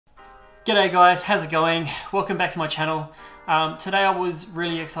G'day guys, how's it going? Welcome back to my channel. Today I was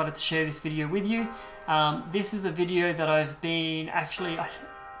really excited to share this video with you. This is a video that I've been I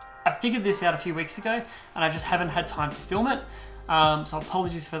figured this out a few weeks ago and I just haven't had time to film it. So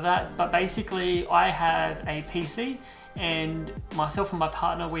apologies for that. But basically I have a PC and myself and my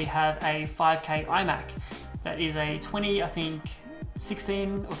partner, we have a 5K iMac. That is a 2016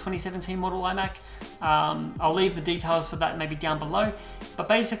 or 2017 model iMac. I'll leave the details for that maybe down below. But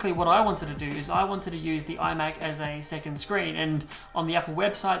basically what I wanted to do is I wanted to use the iMac as a second screen, and on the Apple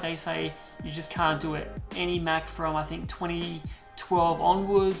website they say you just can't do it. Any Mac from I think 2012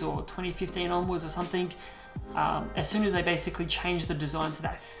 onwards or 2015 onwards or something, as soon as they basically changed the design to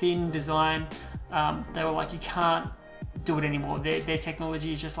that thin design, they were like, you can't do it anymore. Their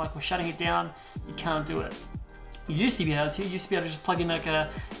technology is just like, we're shutting it down, you can't do it. You used to be able to. Just plug in like a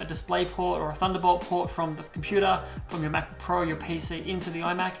display port or a Thunderbolt port from the computer, from your MacBook Pro, your PC into the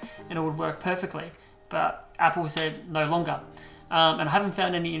iMac, and it would work perfectly. But Apple said no longer. And I haven't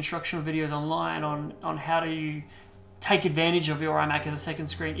found any instructional videos online on how to take advantage of your iMac as a second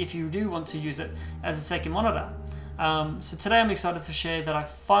screen if you do want to use it as a second monitor. So today I'm excited to share that I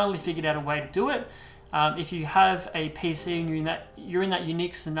finally figured out a way to do it. If you have a PC and you're in that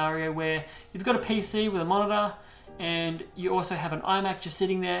unique scenario where you've got a PC with a monitor and you also have an iMac just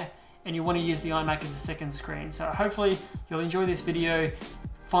sitting there and you want to use the iMac as a second screen. So hopefully you'll enjoy this video,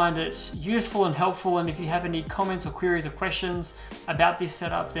 find it useful and helpful, and if you have any comments or queries or questions about this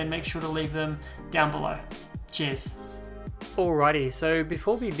setup, then make sure to leave them down below. Cheers. Alrighty, so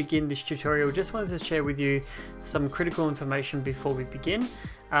before we begin this tutorial, just wanted to share with you some critical information before we begin.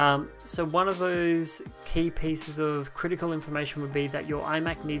 So one of those key pieces of critical information would be that your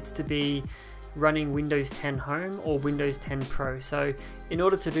iMac needs to be running Windows 10 Home or Windows 10 Pro. So in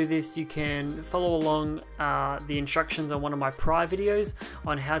order to do this, you can follow along the instructions on one of my prior videos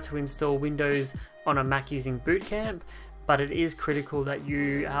on how to install Windows on a Mac using Boot Camp. But it is critical that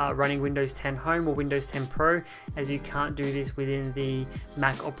you are running Windows 10 Home or Windows 10 Pro, as you can't do this within the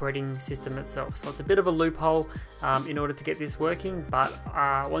Mac operating system itself. So it's a bit of a loophole in order to get this working, but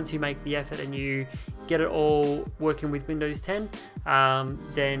once you make the effort and you get it all working with Windows 10,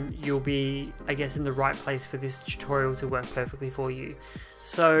 then you'll be, I guess, in the right place for this tutorial to work perfectly for you.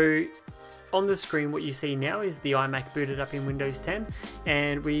 So on the screen, what you see now is the iMac booted up in Windows 10,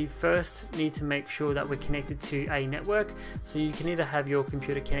 and we first need to make sure that we're connected to a network. So you can either have your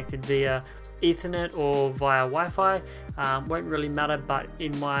computer connected via Ethernet or via Wi-Fi. Won't really matter, but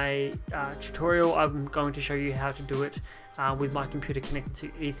in my tutorial I'm going to show you how to do it with my computer connected to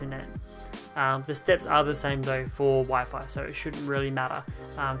Ethernet. The steps are the same though for Wi-Fi, so it shouldn't really matter.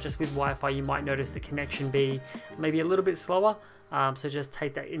 Just with Wi-Fi you might notice the connection be maybe a little bit slower. So just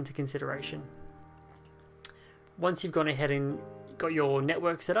take that into consideration. Once you've gone ahead and got your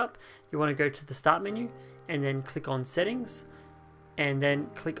network set up, you want to go to the Start menu and then click on Settings, and then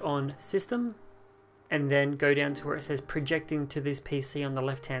click on System, and then go down to where it says Projecting to this PC on the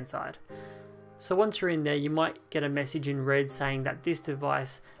left hand side. So once you're in there, you might get a message in red saying that this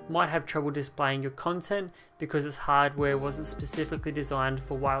device might have trouble displaying your content because its hardware wasn't specifically designed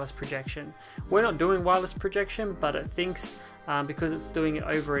for wireless projection. We're not doing wireless projection, but it thinks because it's doing it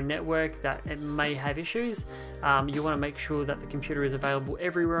over a network that it may have issues. You want to make sure that the computer is available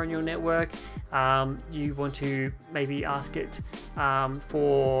everywhere on your network. You want to maybe ask it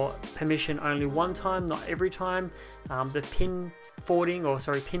for permission only one time, not every time. The pin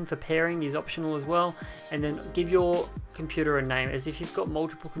for pairing is optional as well, and then give your computer a name. As if you've got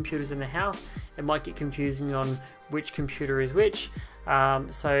multiple computers in the house, it might get confusing on which computer is which.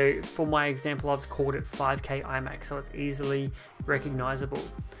 So for my example, I've called it 5K iMac, so it's easily recognizable.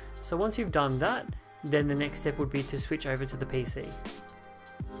 So once you've done that, then the next step would be to switch over to the PC.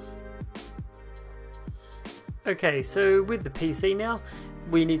 Okay, so with the PC now,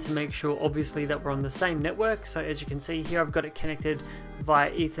 we need to make sure obviously that we're on the same network. So as you can see here, I've got it connected via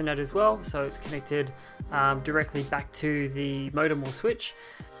Ethernet as well. So it's connected directly back to the modem or switch.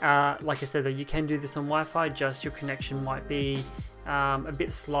 Like I said though, you can do this on Wi-Fi, just your connection might be a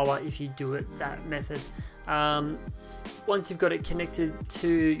bit slower if you do it that method. Once you've got it connected to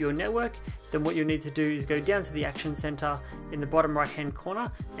your network, then what you'll need to do is go down to the Action Center in the bottom right hand corner,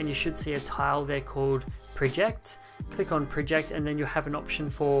 and you should see a tile there called Project. Click on Project, and then you'll have an option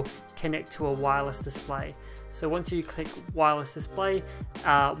for Connect to a wireless display. So once you click wireless display,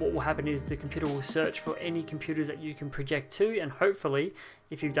 what will happen is the computer will search for any computers that you can project to, and hopefully,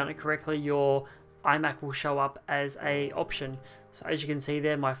 if you've done it correctly, your iMac will show up as an option. So as you can see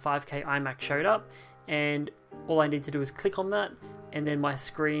there, my 5K iMac showed up, and all I need to do is click on that, and then my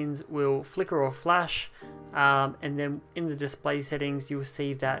screens will flicker or flash and then in the display settings you'll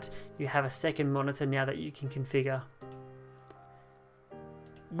see that you have a second monitor now that you can configure.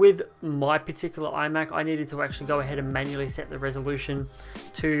 With my particular iMac, I needed to actually go ahead and manually set the resolution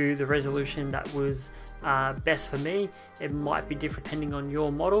to the resolution that was best for me. It might be different depending on your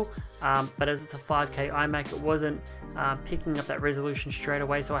model, but as it's a 5K iMac, it wasn't picking up that resolution straight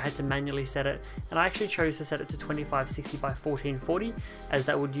away, so I had to manually set it. And I actually chose to set it to 2560 by 1440, as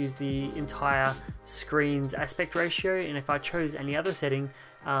that would use the entire screen's aspect ratio, and if I chose any other setting,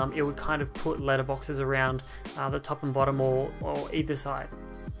 it would kind of put letterboxes around the top and bottom or either side.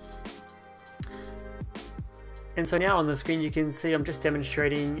 And so now on the screen you can see I'm just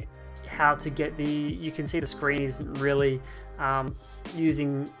demonstrating how to get you can see the screen isn't really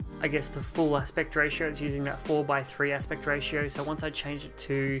using, I guess, the full aspect ratio. It's using that 4:3 aspect ratio. So once I changed it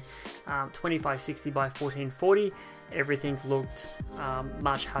to 2560 by 1440, everything looked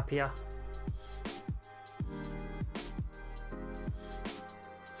much happier.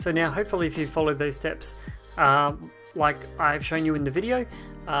 So now hopefully if you followed those steps like I've shown you in the video,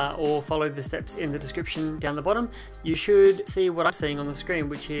 or follow the steps in the description down the bottom, you should see what I'm seeing on the screen,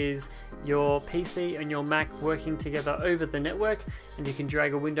 which is your PC and your Mac working together over the network, and you can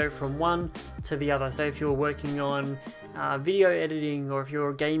drag a window from one to the other. So if you're working on video editing, or if you're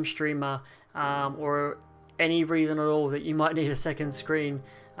a game streamer, or any reason at all that you might need a second screen,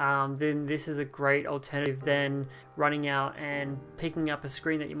 then this is a great alternative than running out and picking up a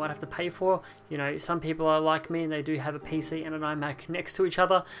screen that you might have to pay for. You know, some people are like me and they do have a PC and an iMac next to each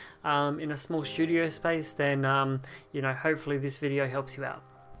other in a small studio space. Then you know, hopefully this video helps you out.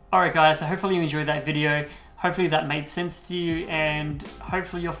 Alright guys, so hopefully you enjoyed that video. Hopefully that made sense to you, and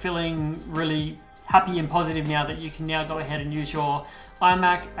hopefully you're feeling really happy and positive now that you can now go ahead and use your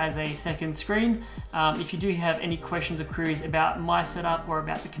iMac as a second screen. If you do have any questions or queries about my setup or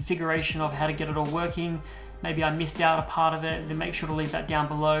about the configuration of how to get it all working, maybe I missed out a part of it, then make sure to leave that down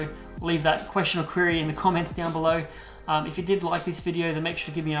below. Leave that question or query in the comments down below. If you did like this video, then make sure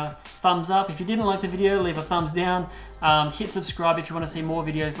to give me a thumbs up. If you didn't like the video, leave a thumbs down. Hit subscribe if you want to see more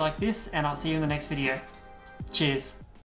videos like this, and I'll see you in the next video. Cheers.